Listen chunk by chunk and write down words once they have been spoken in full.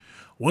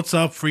What's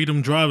up,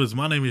 freedom drivers?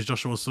 My name is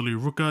Joshua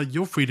Suli-Ruka,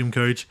 your freedom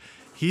coach,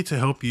 here to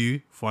help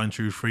you find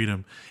true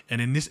freedom.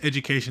 And in this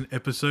education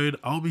episode,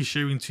 I'll be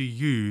sharing to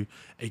you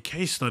a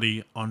case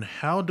study on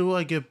how do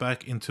I get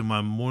back into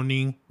my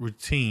morning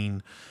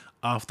routine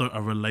after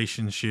a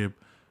relationship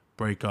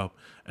breakup.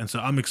 And so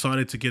I'm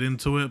excited to get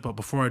into it. But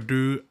before I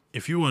do,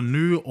 if you are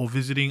new or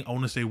visiting, I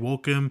want to say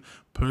welcome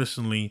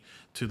personally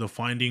to the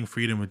Finding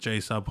Freedom with Jay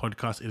Saab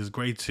podcast. It is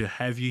great to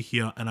have you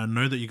here, and I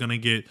know that you're going to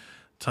get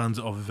tons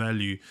of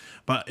value.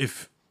 But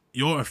if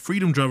you're a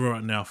freedom driver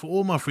right now, for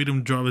all my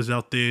freedom drivers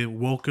out there,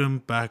 welcome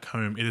back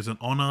home. It is an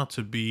honor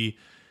to be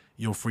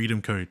your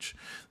freedom coach.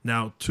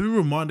 Now, two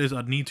reminders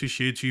I need to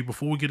share to you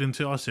before we get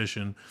into our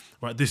session.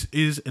 Right, this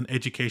is an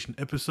education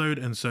episode,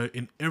 and so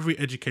in every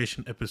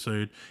education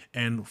episode,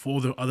 and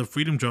for the other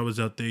freedom drivers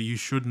out there, you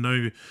should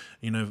know,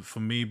 for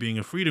me being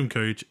a freedom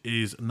coach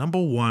is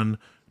number one,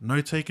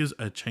 note takers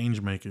are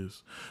change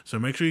makers. So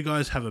make sure you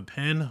guys have a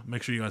pen,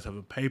 make sure you guys have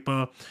a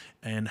paper,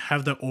 and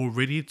have that all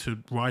ready to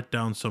write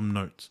down some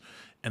notes.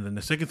 And then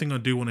the second thing I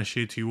do want to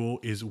share to you all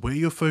is where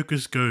your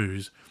focus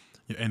goes,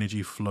 your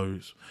energy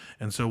flows.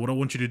 And so what I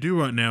want you to do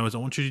right now is I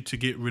want you to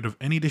get rid of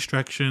any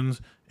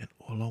distractions, and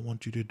all I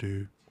want you to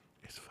do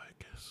is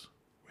focus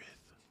with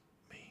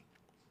me.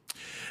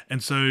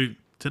 And so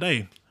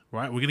today,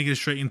 right, we're going to get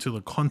straight into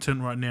the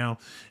content right now.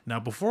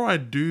 Now, before I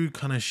do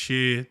kind of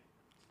share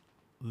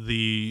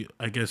the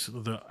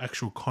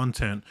actual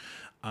content,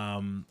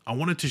 I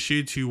wanted to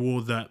share to you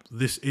all that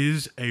this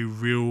is a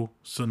real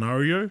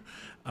scenario.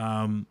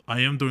 I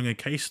am doing a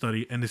case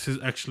study, and this is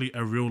actually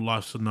a real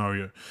life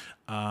scenario.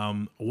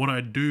 What I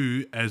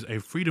do as a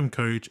freedom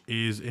coach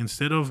is,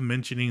 instead of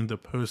mentioning the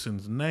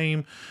person's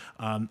name,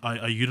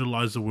 I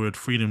utilize the word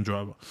freedom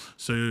driver.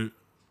 So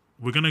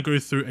we're going to go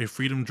through a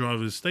freedom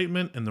driver's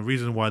statement, and the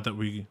reason why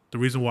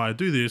I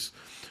do this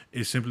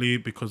is simply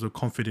because of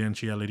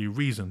confidentiality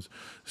reasons.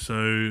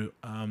 So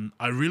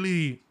I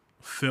really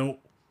felt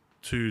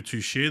to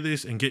share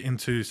this and get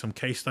into some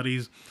case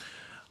studies.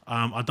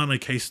 I've done a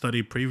case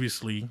study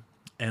previously,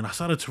 and I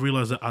started to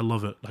realize that I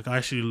love it. Like, I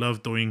actually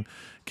love doing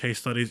case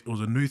studies. It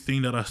was a new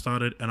thing that I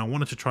started, and I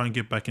wanted to try and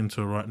get back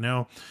into it right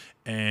now.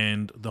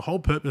 And the whole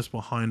purpose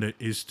behind it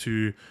is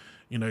to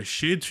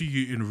share to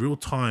you in real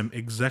time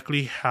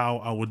exactly how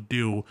I would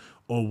deal,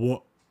 or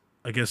what,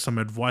 I guess, some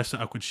advice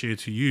that I could share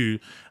to you,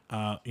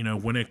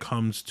 when it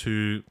comes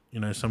to,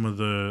 some of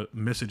the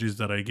messages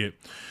that I get.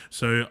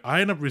 So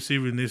I end up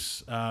receiving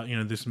this,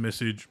 this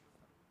message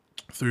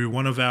through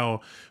one of our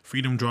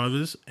freedom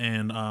drivers,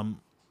 and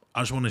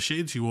I just want to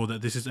share to you all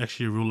that this is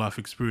actually a real life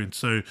experience.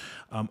 So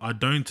I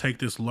don't take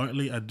this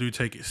lightly. I do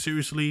take it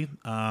seriously,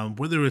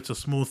 whether it's a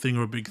small thing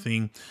or a big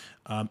thing.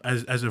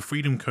 As a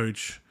freedom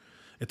coach,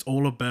 it's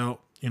all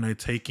about,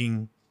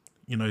 taking,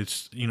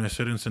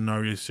 certain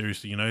scenarios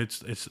seriously.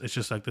 It's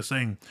just like the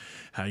saying,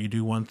 how you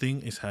do one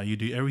thing is how you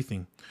do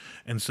everything.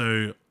 And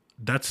so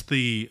that's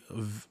the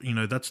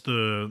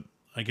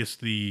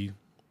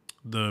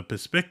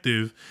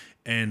perspective,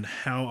 and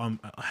how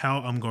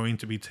I'm going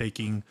to be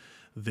taking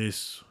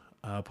this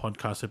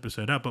podcast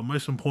episode out, but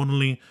most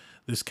importantly,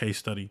 this case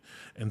study.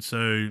 And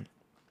so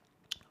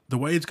the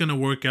way it's going to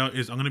work out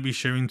is I'm going to be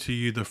sharing to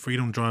you the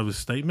freedom driver's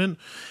statement,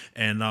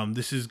 and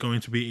this is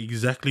going to be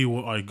exactly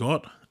what I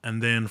got.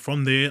 And then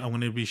from there, I'm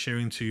going to be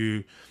sharing to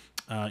you,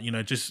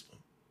 just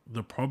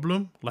the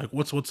problem, like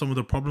what's some of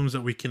the problems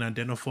that we can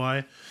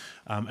identify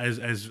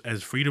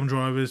as freedom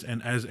drivers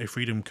and as a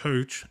freedom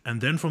coach.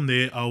 And then from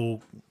there, I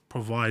will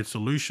provide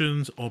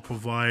solutions, or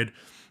provide,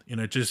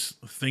 just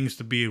things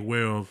to be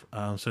aware of,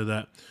 so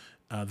that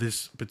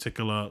this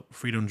particular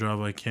freedom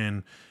driver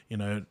can,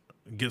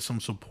 get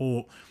some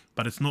support.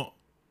 But it's not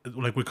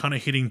like we're kind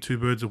of hitting two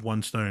birds with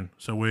one stone.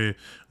 So we're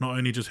not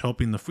only just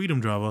helping the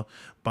freedom driver,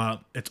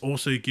 but it's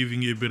also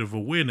giving you a bit of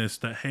awareness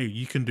that, hey,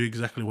 you can do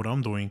exactly what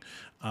I'm doing,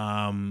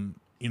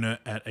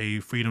 at a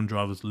freedom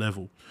driver's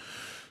level.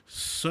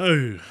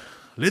 So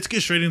let's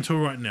get straight into it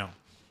right now.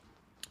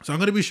 So I'm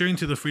going to be sharing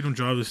to the freedom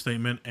driver's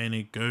statement, and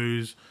it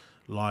goes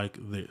like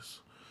this.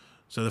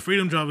 So the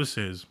freedom driver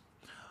says,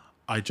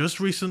 I just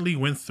recently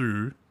went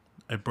through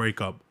a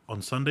breakup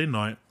on Sunday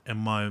night, and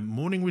my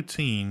morning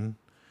routine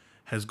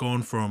has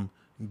gone from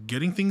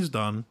getting things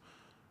done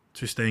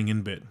to staying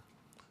in bed,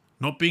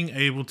 not being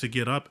able to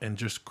get up, and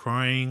just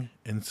crying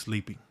and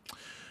sleeping.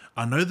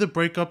 I know the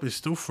breakup is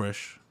still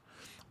fresh,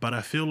 but I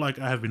feel like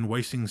I have been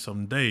wasting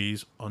some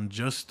days on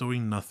just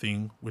doing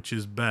nothing, which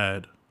is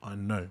bad, I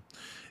know.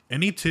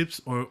 Any tips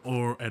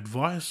or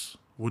advice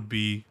would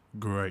be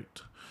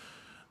great.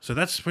 So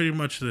that's pretty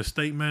much the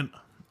statement.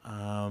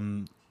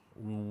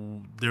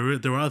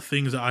 There are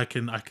things that I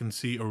can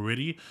see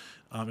already,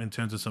 in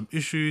terms of some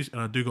issues, and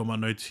I do got my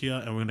notes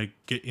here, and we're gonna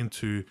get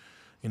into,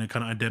 kind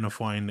of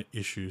identifying the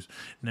issues.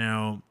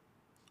 Now,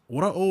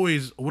 what I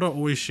always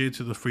share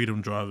to the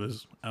freedom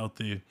drivers out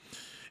there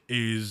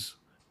is,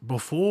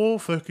 before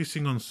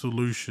focusing on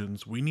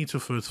solutions, we need to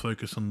first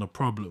focus on the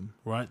problem,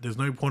 right? There's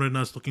no point in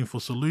us looking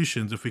for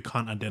solutions if we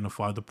can't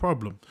identify the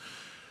problem.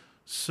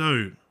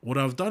 So what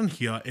I've done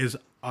here is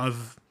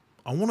I've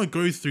I want to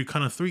go through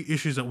kind of 3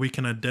 issues that we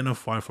can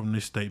identify from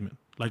this statement.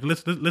 Like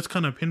let's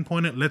kind of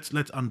pinpoint it. Let's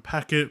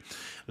unpack it.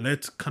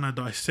 Let's kind of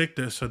dissect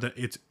it so that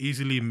it's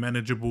easily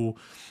manageable,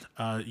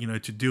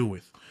 to deal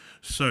with.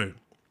 So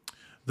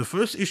the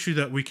first issue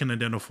that we can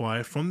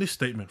identify from this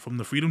statement, from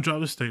the freedom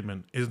driver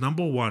statement, is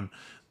number 1,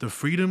 the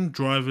freedom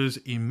driver's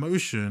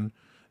emotion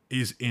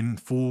is in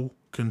full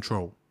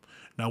control.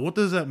 Now, what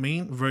does that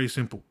mean? Very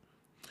simple.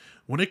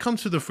 When it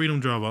comes to the freedom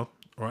driver,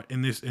 right,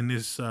 in this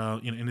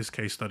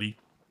case study,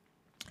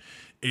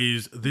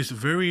 is this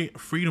very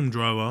freedom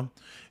driver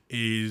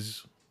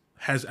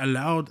has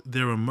allowed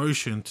their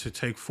emotion to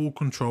take full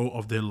control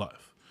of their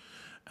life.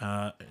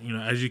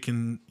 As you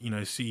can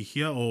see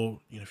here, or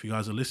if you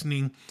guys are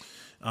listening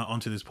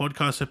onto this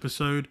podcast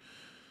episode,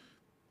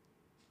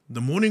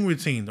 the morning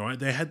routine, right?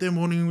 They had their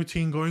morning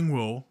routine going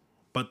well,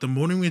 but the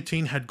morning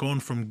routine had gone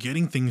from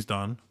getting things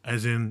done,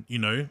 as in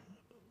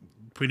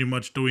pretty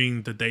much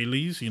doing the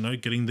dailies,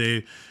 getting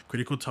their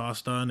critical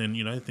tasks done,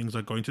 and things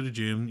like going to the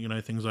gym,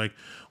 things like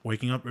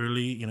waking up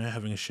early,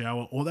 having a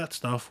shower, all that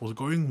stuff was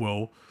going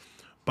well,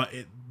 but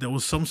there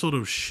was some sort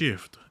of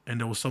shift and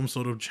there was some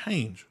sort of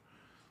change.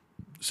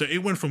 So it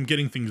went from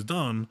getting things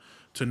done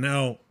to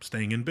now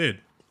staying in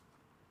bed.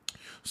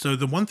 So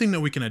the one thing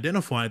that we can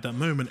identify at that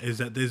moment is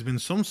that there's been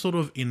some sort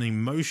of an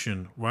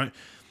emotion, right?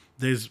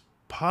 There's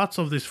parts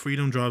of this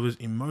freedom driver's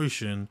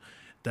emotion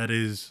that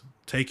is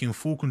taking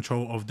full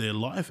control of their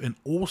life and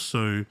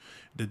also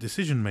the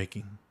decision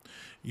making.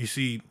 You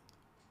see,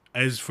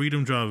 as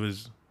freedom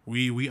drivers,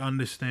 we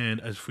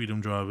understand as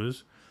freedom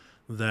drivers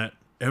that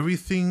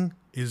everything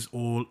is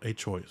all a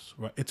choice,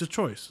 right? It's a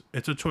choice.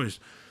 It's a choice.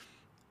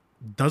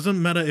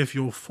 Doesn't matter if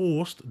you're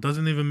forced,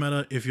 doesn't even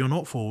matter if you're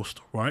not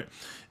forced, right?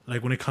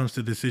 Like when it comes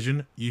to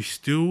decision, you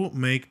still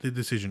make the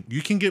decision.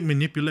 You can get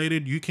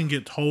manipulated, you can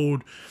get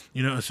told,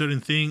 a certain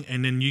thing,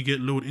 and then you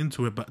get lured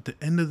into it. But at the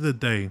end of the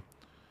day,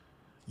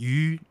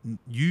 you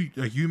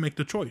make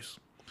the choice.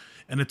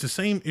 And it's the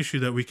same issue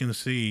that we can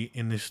see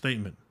in this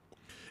statement,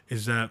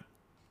 is that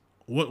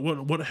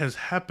what has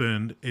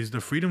happened is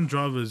the freedom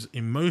driver's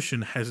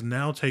emotion has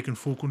now taken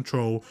full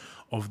control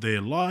of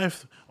their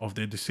life, of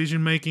their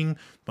decision making,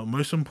 but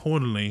most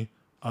importantly,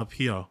 up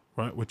here,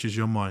 right, which is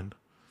your mind.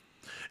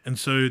 And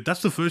so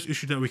that's the first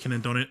issue that we can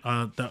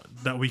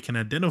that we can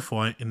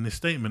identify in this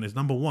statement is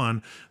number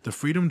 1, the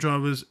freedom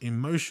driver's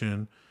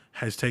emotion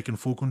has taken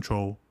full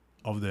control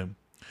of them.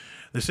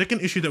 The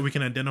second issue that we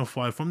can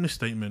identify from this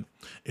statement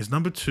is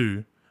number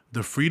 2,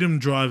 the freedom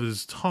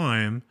driver's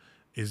time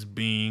is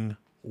being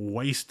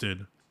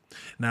wasted.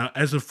 Now,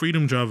 as a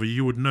freedom driver,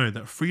 you would know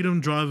that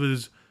freedom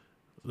drivers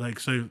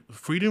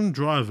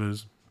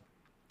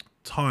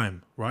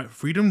time, right?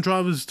 Freedom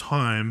drivers'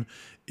 time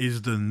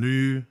is the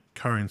new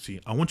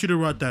currency. I want you to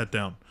write that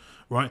down,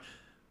 right?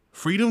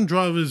 Freedom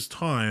drivers'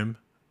 time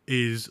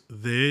is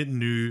their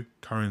new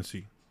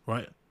currency,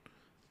 right?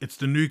 It's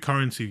the new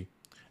currency.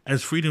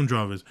 As freedom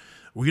drivers,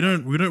 we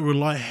don't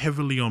rely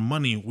heavily on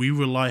money. We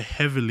rely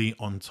heavily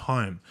on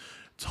time.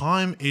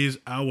 Time is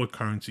our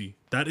currency.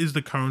 That is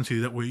the currency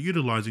that we're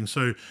utilizing.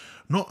 So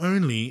not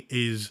only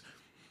is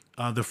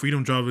the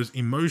freedom driver's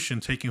emotion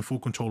taking full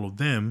control of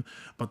them,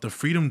 but the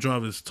freedom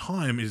driver's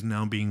time is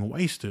now being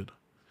wasted.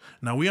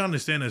 Now, we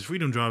understand as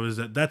freedom drivers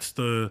that that's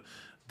the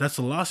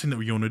last thing that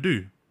we want to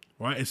do,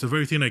 right? It's the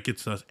very thing that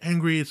gets us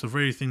angry. It's the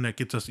very thing that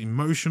gets us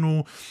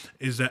emotional,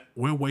 is that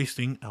we're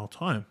wasting our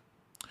time.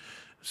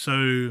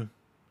 So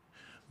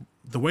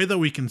the way that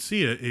we can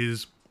see it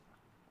is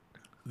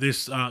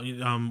this,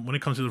 when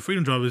it comes to the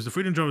freedom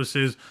driver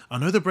says, I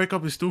know the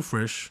breakup is still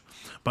fresh,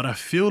 but I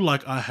feel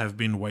like I have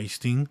been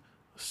wasting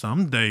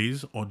some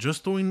days or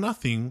just doing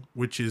nothing,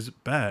 which is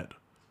bad.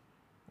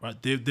 Right?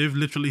 They've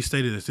literally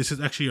stated this. This is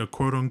actually a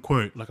quote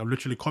unquote. Like I've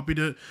literally copied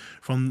it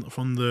from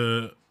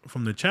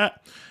the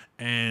chat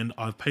and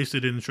I've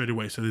pasted it in straight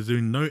away. So there's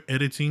doing no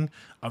editing.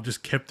 I've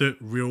just kept it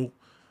real,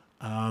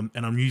 and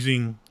I'm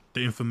using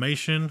the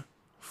information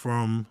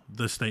from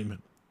the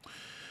statement.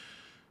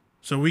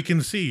 So we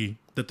can see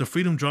that the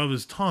freedom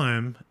driver's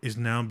time is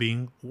now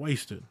being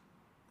wasted,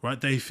 right?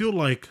 They feel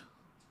like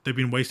they've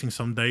been wasting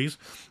some days,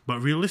 but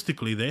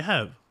realistically they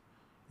have,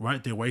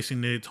 right? They're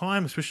wasting their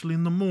time, especially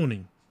in the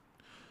morning.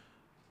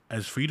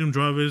 As freedom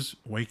drivers,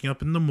 waking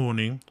up in the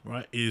morning,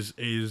 right,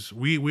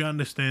 we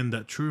understand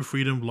that true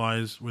freedom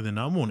lies within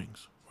our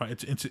mornings,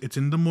 right? It's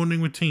in the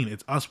morning routine.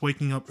 It's us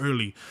waking up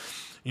early,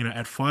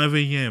 at 5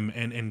 a.m.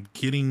 and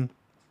getting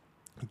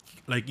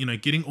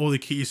all the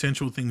key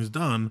essential things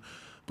done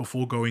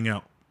before going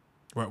out.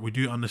 Right, we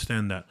do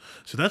understand that.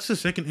 So that's the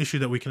second issue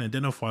that we can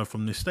identify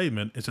from this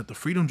statement, is that the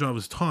freedom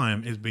driver's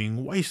time is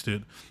being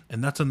wasted.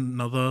 And that's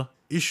another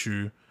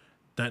issue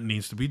that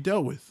needs to be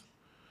dealt with.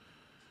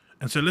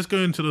 And so let's go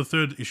into the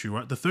third issue,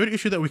 right? The third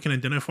issue that we can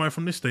identify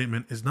from this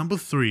statement is number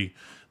 3,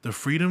 the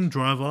freedom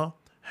driver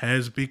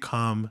has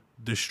become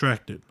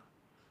distracted.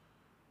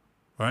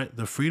 Right?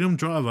 The freedom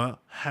driver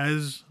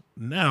has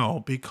now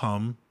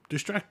become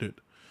distracted.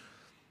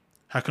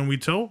 How can we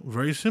tell?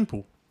 Very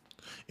simple.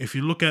 If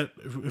we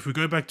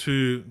go back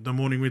to the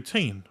morning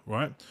routine,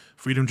 right?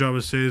 Freedom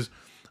driver says,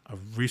 I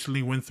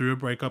recently went through a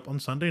breakup on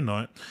Sunday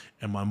night,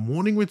 and my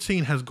morning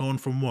routine has gone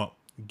from what?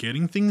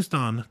 Getting things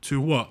done to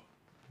what?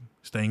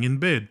 Staying in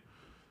bed.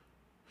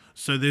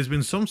 So there's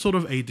been some sort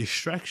of a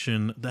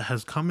distraction that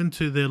has come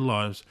into their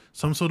lives,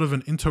 some sort of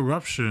an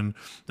interruption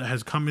that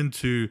has come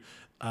into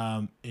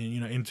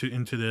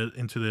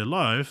into their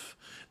life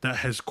that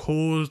has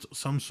caused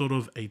some sort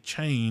of a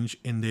change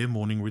in their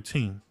morning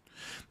routine.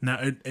 Now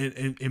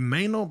it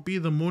may not be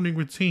the morning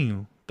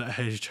routine that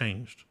has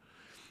changed,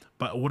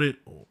 but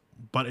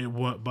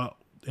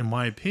in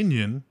my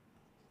opinion,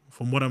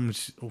 from what I'm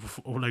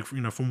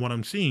from what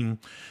I'm seeing,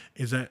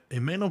 is that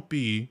it may not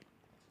be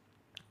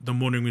the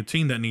morning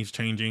routine that needs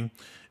changing.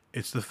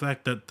 It's the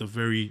fact that the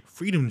very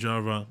freedom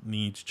driver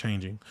needs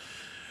changing.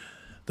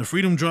 The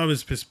freedom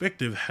driver's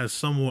perspective has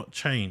somewhat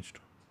changed.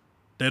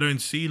 They don't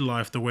see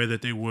life the way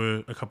that they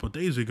were a couple of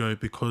days ago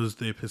because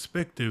their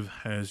perspective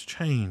has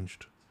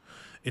changed.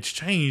 It's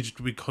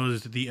changed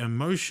because the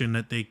emotion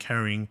that they're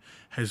carrying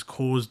has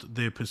caused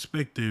their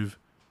perspective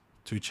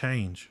to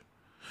change.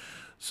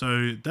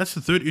 So that's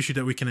the third issue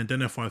that we can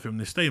identify from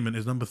this statement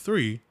is number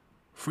 3,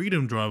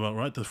 freedom driver,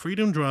 right? The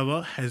freedom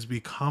driver has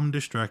become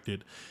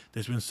distracted.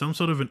 There's been some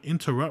sort of an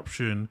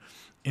interruption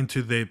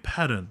into their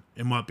pattern.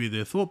 It might be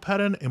their thought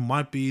pattern. It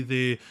might be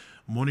their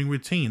morning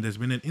routine. There's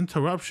been an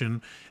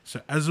interruption.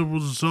 So as a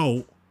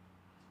result,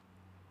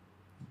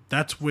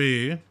 that's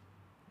where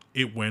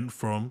it went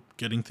from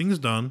getting things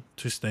done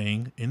to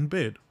staying in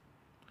bed.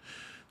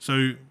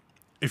 So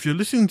if you're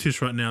listening to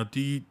this right now,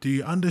 do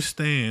you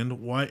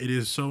understand why it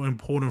is so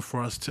important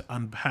for us to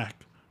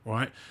unpack,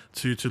 right?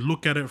 To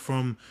look at it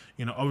from,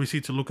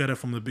 obviously to look at it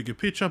from the bigger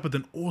picture, but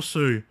then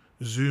also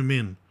zoom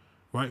in,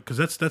 right? Because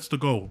that's the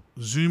goal,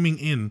 zooming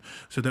in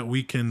so that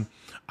we can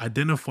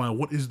identify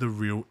what is the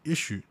real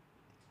issue.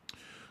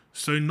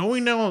 So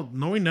knowing now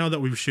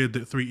that we've shared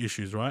the 3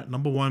 issues, right?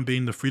 Number 1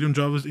 being the freedom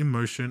driver's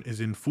emotion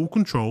is in full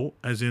control,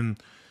 as in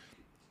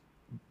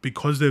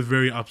because they're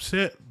very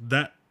upset,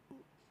 that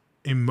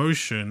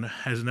emotion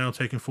has now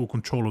taken full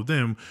control of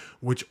them,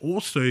 which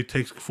also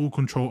takes full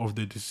control of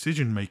their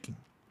decision making,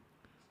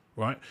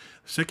 right?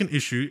 Second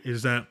issue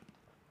is that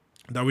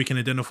we can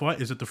identify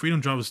is that the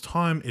freedom driver's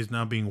time is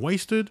now being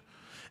wasted.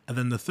 And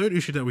then the third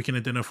issue that we can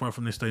identify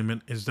from this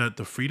statement is that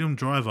the freedom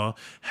driver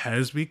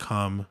has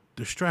become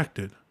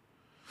distracted.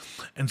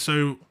 And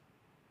so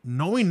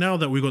knowing now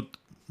that we've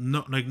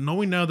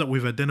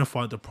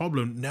identified the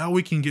problem, now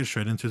we can get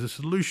straight into the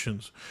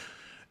solutions.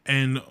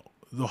 And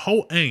the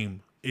whole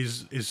aim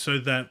is so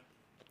that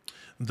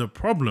the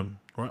problem,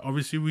 right?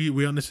 Obviously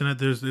we understand that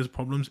there's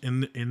problems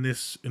in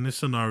this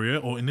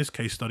scenario or in this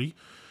case study.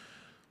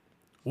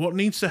 What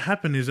needs to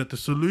happen is that the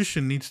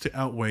solution needs to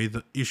outweigh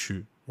the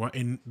issue, right?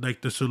 And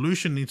the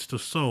solution needs to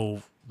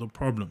solve the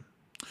problem.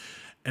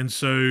 And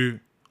so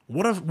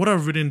what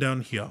I've written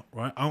down here,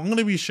 right? I'm going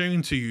to be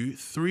sharing to you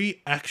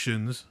 3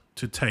 actions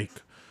to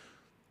take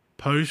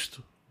post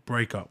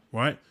breakup,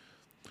 right?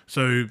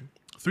 So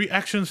 3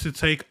 actions to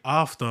take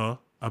after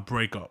a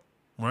breakup,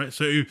 right?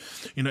 So,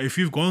 if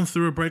you've gone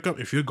through a breakup,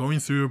 if you're going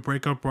through a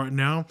breakup right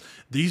now,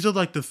 these are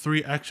like the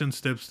 3 action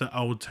steps that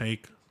I would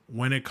take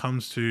when it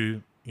comes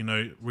to,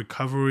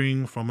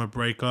 recovering from a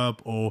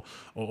breakup or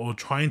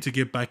trying to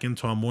get back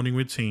into our morning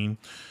routine.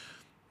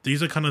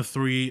 These are kind of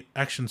 3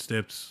 action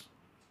steps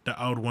that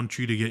I would want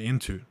you to get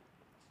into.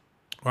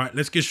 All right,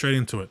 let's get straight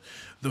into it.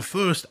 The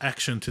first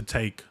action to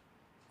take,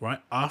 right,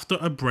 after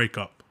a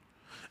breakup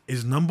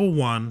is number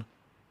 1,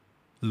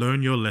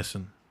 learn your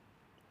lesson.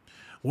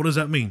 What does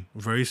that mean?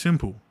 Very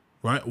simple,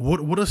 right?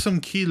 What are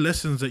some key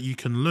lessons that you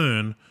can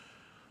learn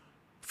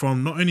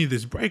from not only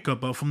this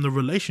breakup, but from the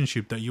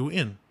relationship that you're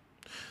in?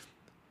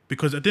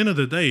 Because at the end of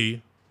the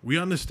day, we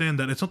understand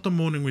that it's not the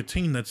morning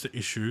routine that's the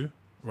issue,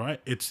 right?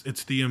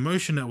 It's the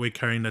emotion that we're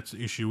carrying that's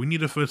the issue. We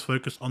need to first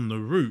focus on the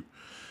root.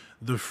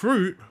 The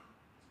fruit,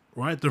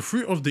 right? The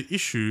fruit of the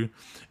issue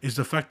is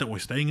the fact that we're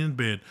staying in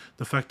bed,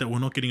 the fact that we're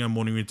not getting our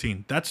morning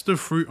routine. That's the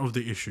fruit of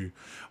the issue.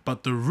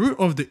 But the root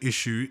of the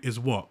issue is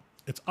what?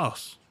 It's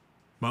us.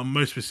 But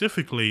most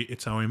specifically,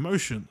 it's our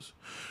emotions.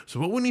 So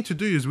what we need to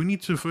do is we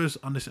need to first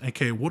understand,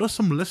 okay, what are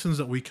some lessons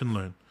that we can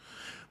learn?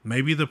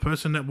 Maybe the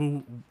person that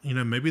we're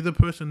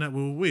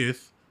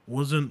with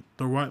wasn't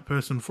the right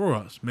person for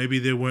us. Maybe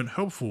they weren't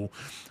helpful.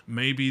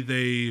 Maybe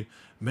they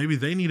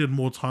needed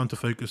more time to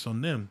focus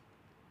on them.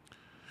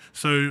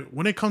 So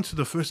when it comes to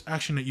the first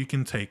action that you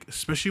can take,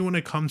 especially when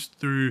it comes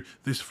through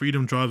this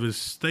freedom driver's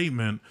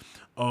statement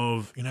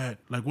of,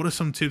 what are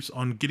some tips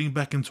on getting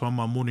back into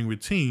my morning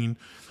routine?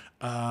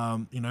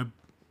 Getting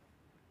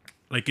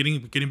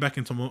back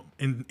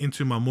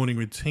into my morning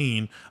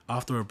routine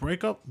after a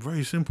breakup.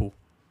 Very simple.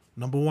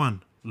 Number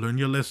 1, learn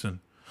your lesson.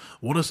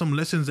 What are some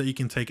lessons that you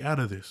can take out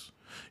of this?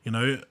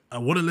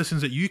 What are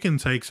lessons that you can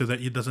take so that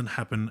it doesn't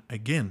happen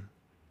again?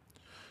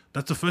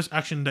 That's the first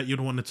action that you'd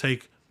want to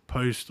take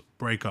post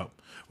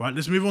breakup, right?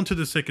 Let's move on to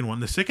the second one.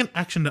 The second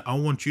action that I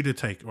want you to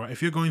take, right?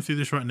 If you're going through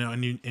this right now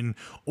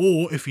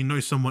or if you know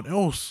someone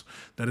else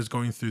that is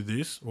going through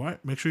this, right?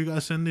 Make sure you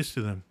guys send this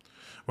to them,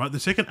 right? The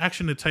second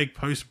action to take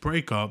post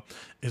breakup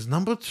is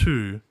number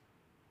 2,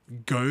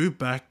 go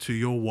back to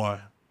your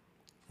why,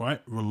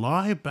 right?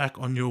 Rely back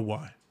on your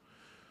why.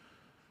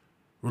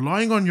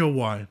 Relying on your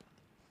why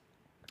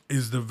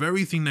is the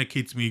very thing that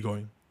keeps me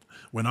going.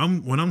 When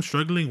I'm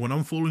struggling, when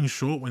I'm falling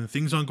short, when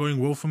things aren't going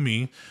well for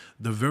me,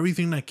 the very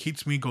thing that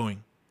keeps me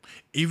going,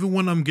 even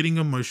when I'm getting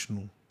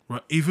emotional,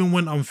 right? Even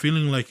when I'm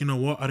feeling like, you know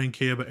what, I don't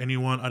care about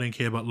anyone, I don't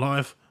care about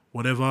life,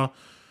 whatever.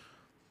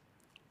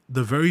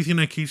 The very thing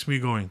that keeps me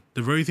going,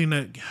 the very thing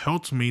that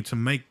helps me to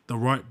make the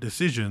right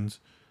decisions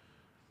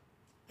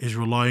is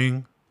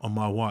relying on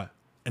my why.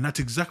 And that's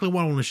exactly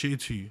what I want to share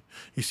to you.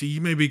 You see,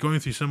 you may be going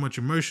through so much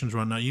emotions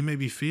right now. You may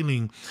be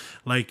feeling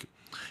like,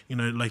 you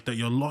know, like that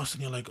you're lost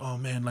and you're like, oh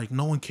man, like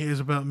no one cares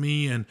about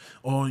me. And,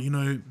 or,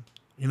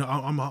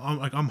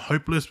 I'm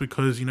hopeless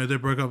because, you know, they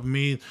broke up with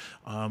me.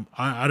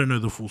 I don't know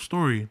the full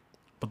story,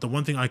 but the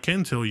one thing I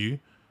can tell you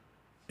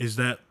is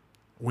that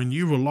when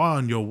you rely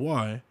on your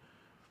why,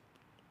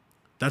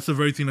 that's the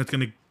very thing that's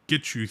going to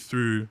get you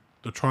through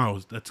the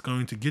trials. That's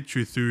going to get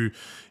you through,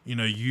 you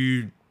know,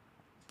 you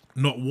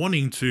not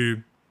wanting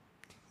to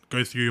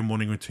go through your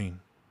morning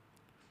routine.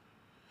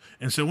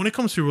 And so when it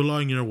comes to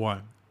relying on your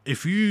why,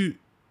 if you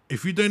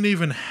don't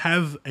even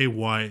have a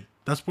why,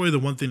 that's probably the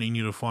one thing that you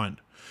need to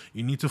find.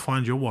 You need to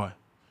find your why.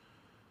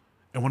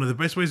 And one of the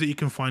best ways that you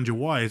can find your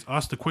why is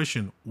ask the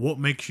question, what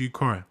makes you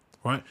cry,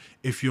 right?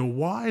 If your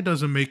why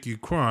doesn't make you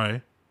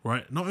cry,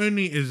 right, not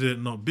only is it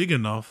not big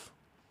enough,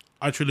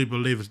 I truly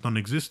believe it's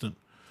non-existent.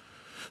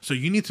 So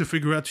you need to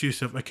figure out to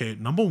yourself, okay,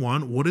 number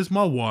one, what is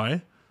my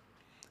why?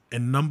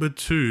 And number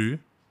two,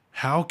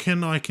 how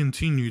can I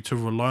continue to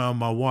rely on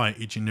my why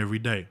each and every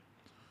day?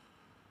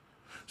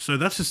 So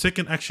that's the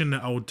second action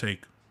that I would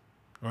take.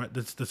 All right,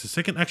 that's the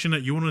second action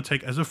that you want to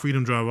take as a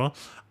freedom driver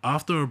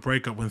after a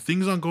breakup. When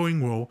things aren't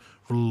going well,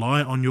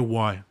 rely on your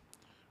why.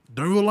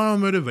 Don't rely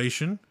on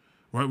motivation,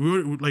 right?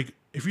 Like,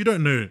 if you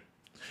don't know,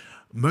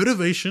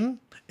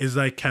 motivation is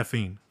like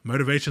caffeine.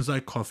 Motivation is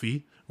like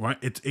coffee, right?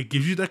 It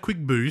gives you that quick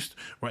boost,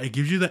 right? It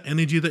gives you that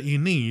energy that you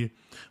need.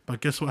 But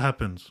guess what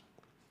happens?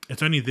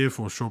 It's only there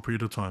for a short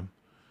period of time.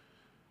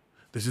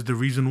 This is the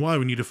reason why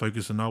we need to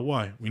focus on our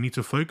why. We need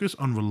to focus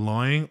on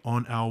relying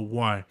on our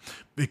why,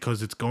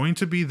 because it's going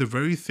to be the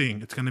very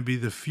thing. It's going to be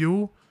the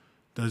fuel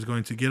that is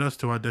going to get us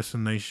to our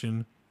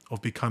destination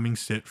of becoming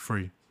set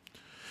free.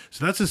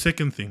 So that's the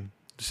second thing.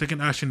 The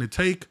second action to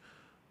take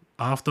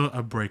after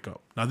a breakup.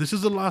 Now, this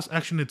is the last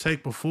action to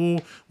take before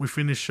we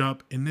finish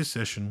up in this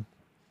session.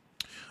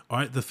 All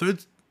right, the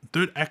third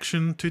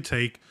action to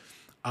take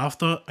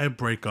after a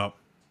breakup.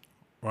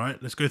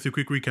 Right, let's go through a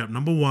quick recap.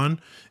 Number one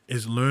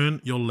is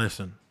learn your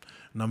lesson.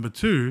 Number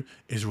two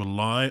is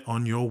rely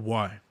on your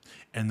why.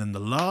 And then the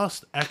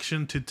last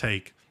action to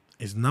take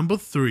is number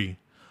three,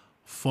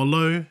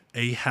 follow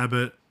a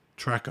habit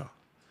tracker.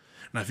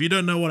 Now, if you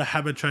don't know what a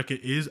habit tracker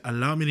is,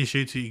 allow me to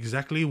share to you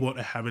exactly what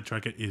a habit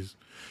tracker is.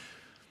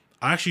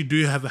 I actually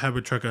do have a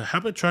habit tracker. A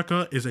habit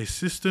tracker is a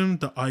system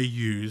that I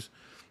use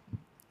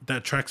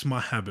that tracks my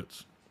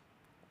habits.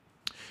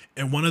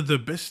 And one of the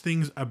best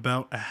things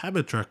about a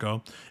habit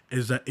tracker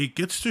is that it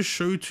gets to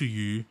show to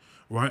you,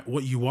 right,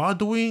 what you are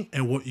doing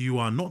and what you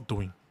are not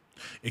doing.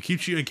 It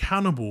keeps you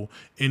accountable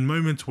in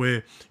moments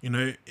where, you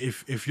know,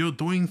 if you're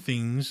doing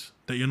things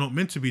that you're not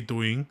meant to be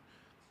doing,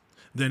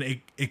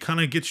 then it kind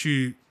of gets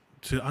you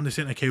to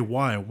understand, okay,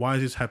 why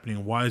is this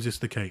happening? Why is this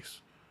the case?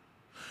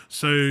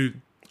 So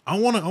I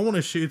want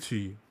to share to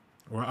you,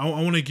 right? I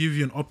want to give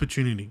you an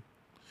opportunity.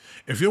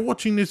 If you're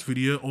watching this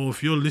video or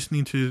if you're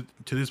listening to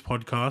this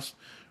podcast,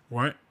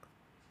 right,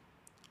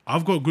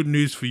 I've got good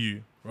news for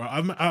you.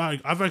 Right,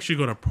 I've actually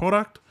got a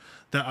product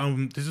that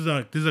this is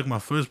like my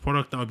first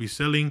product that I'll be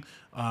selling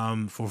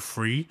for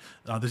free.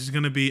 This is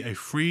going to be a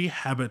free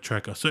habit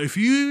tracker. So if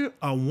you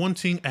are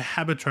wanting a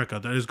habit tracker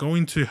that is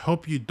going to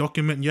help you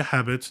document your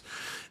habits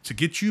to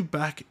get you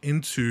back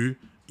into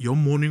your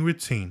morning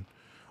routine,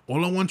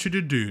 all I want you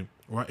to do,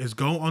 right, is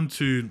go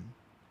onto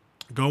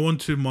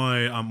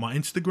my my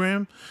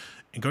Instagram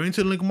and go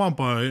into the link in my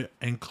bio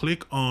and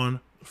click on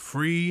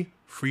free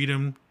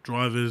Freedom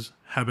Drivers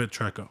Habit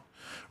Tracker,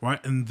 right?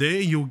 And there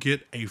you'll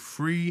get a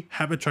free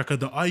habit tracker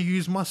that I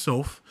use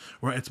myself,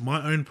 right? It's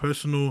my own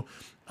personal,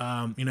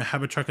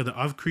 habit tracker that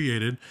I've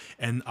created,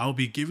 and I'll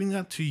be giving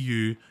that to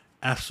you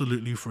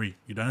absolutely free.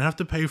 You don't have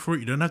to pay for it.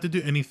 You don't have to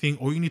do anything.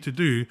 All you need to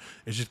do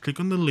is just click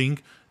on the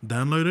link,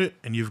 download it,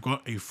 and you've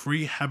got a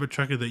free habit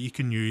tracker that you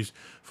can use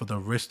for the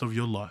rest of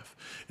your life.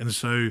 And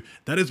so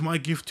that is my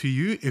gift to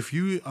you if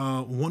you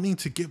are wanting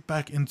to get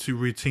back into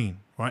routine,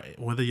 right?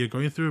 Whether you're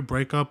going through a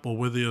breakup or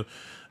whether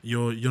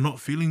you're not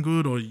feeling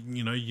good, or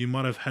you know, you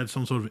might have had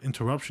some sort of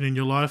interruption in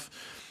your life,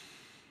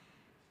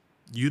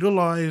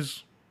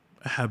 utilize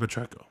a habit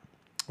tracker.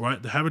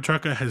 Right, the habit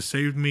tracker has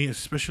saved me,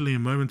 especially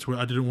in moments where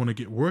I didn't want to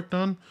get work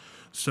done.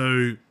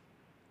 So,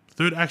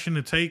 third action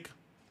to take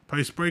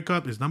post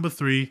breakup is number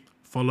three: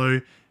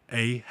 follow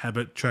a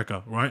habit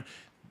tracker. Right,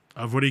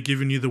 I've already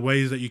given you the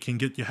ways that you can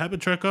get your habit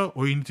tracker.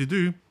 All you need to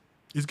do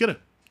is get it.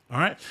 All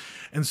right,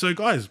 and so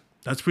guys,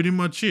 that's pretty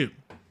much it.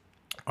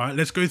 All right,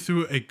 let's go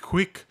through a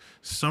quick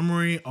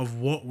summary of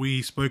what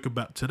we spoke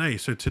about today.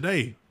 So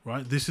today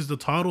right? This is the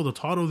title. The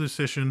title of this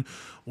session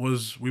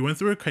was we went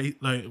through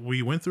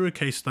a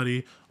case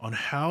study on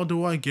how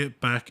do I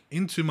get back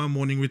into my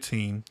morning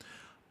routine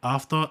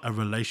after a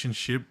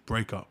relationship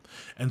breakup.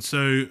 And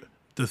so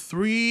the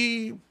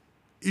three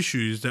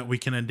issues that we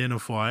can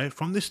identify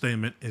from this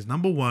statement is,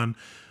 number one,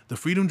 the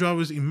freedom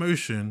driver's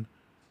emotion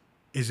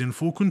is in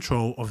full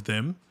control of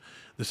them.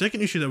 The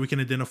second issue that we can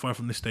identify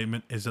from this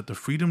statement is that the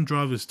freedom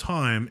driver's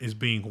time is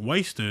being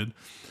wasted.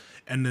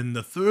 And then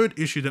the third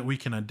issue that we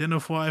can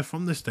identify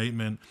from the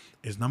statement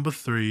is, number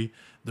three,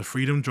 the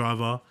freedom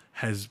driver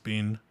has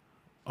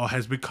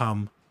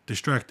become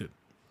distracted.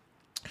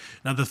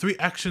 Now, the three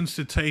actions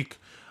to take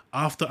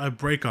after a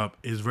breakup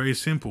is very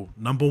simple.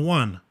 Number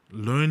one,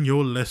 learn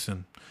your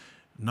lesson.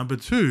 Number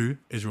two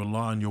is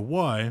rely on your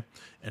why.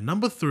 And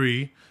number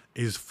three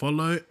is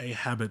follow a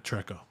habit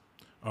tracker.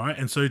 All right.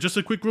 And so just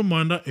a quick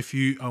reminder, if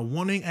you are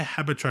wanting a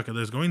habit tracker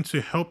that's going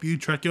to help you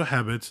track your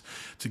habits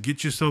to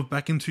get yourself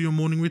back into your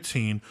morning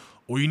routine,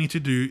 all you need to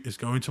do is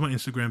go into my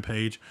Instagram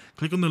page,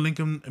 click on the link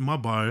in my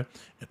bio,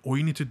 and all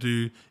you need to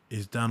do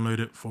is download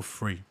it for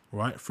free,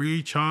 right?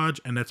 Free charge.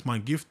 And that's my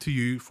gift to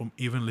you from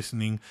even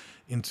listening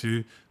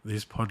into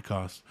this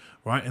podcast,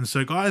 right? And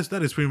so guys,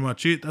 that is pretty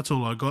much it. That's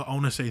all I got. I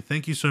want to say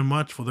thank you so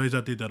much for those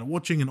out there that are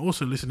watching and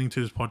also listening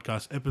to this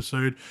podcast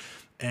episode.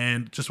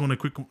 And just want to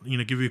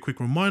give you a quick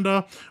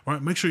reminder,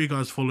 right? Make sure you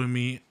guys follow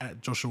me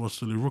at Joshua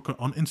Suluruka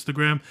on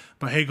Instagram.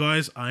 But hey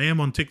guys, I am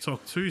on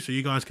TikTok too, so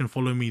you guys can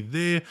follow me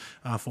there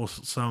for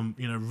some,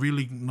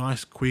 really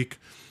nice, quick,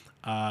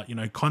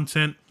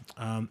 content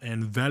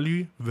and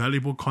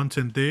valuable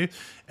content there.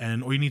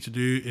 And all you need to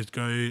do is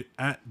go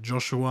at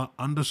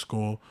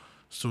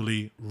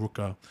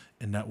Joshua_Suluruka,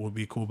 and that will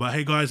be cool. But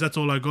hey guys, that's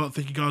all I got.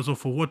 Thank you guys all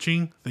for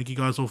watching. Thank you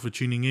guys all for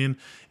tuning in.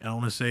 And I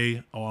want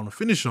to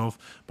finish off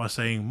by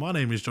saying my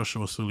name is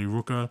Joshua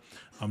Suluruka.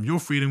 I'm your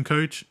freedom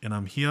coach, and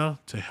I'm here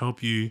to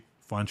help you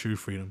find true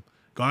freedom.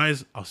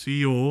 Guys, I'll see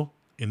you all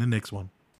in the next one.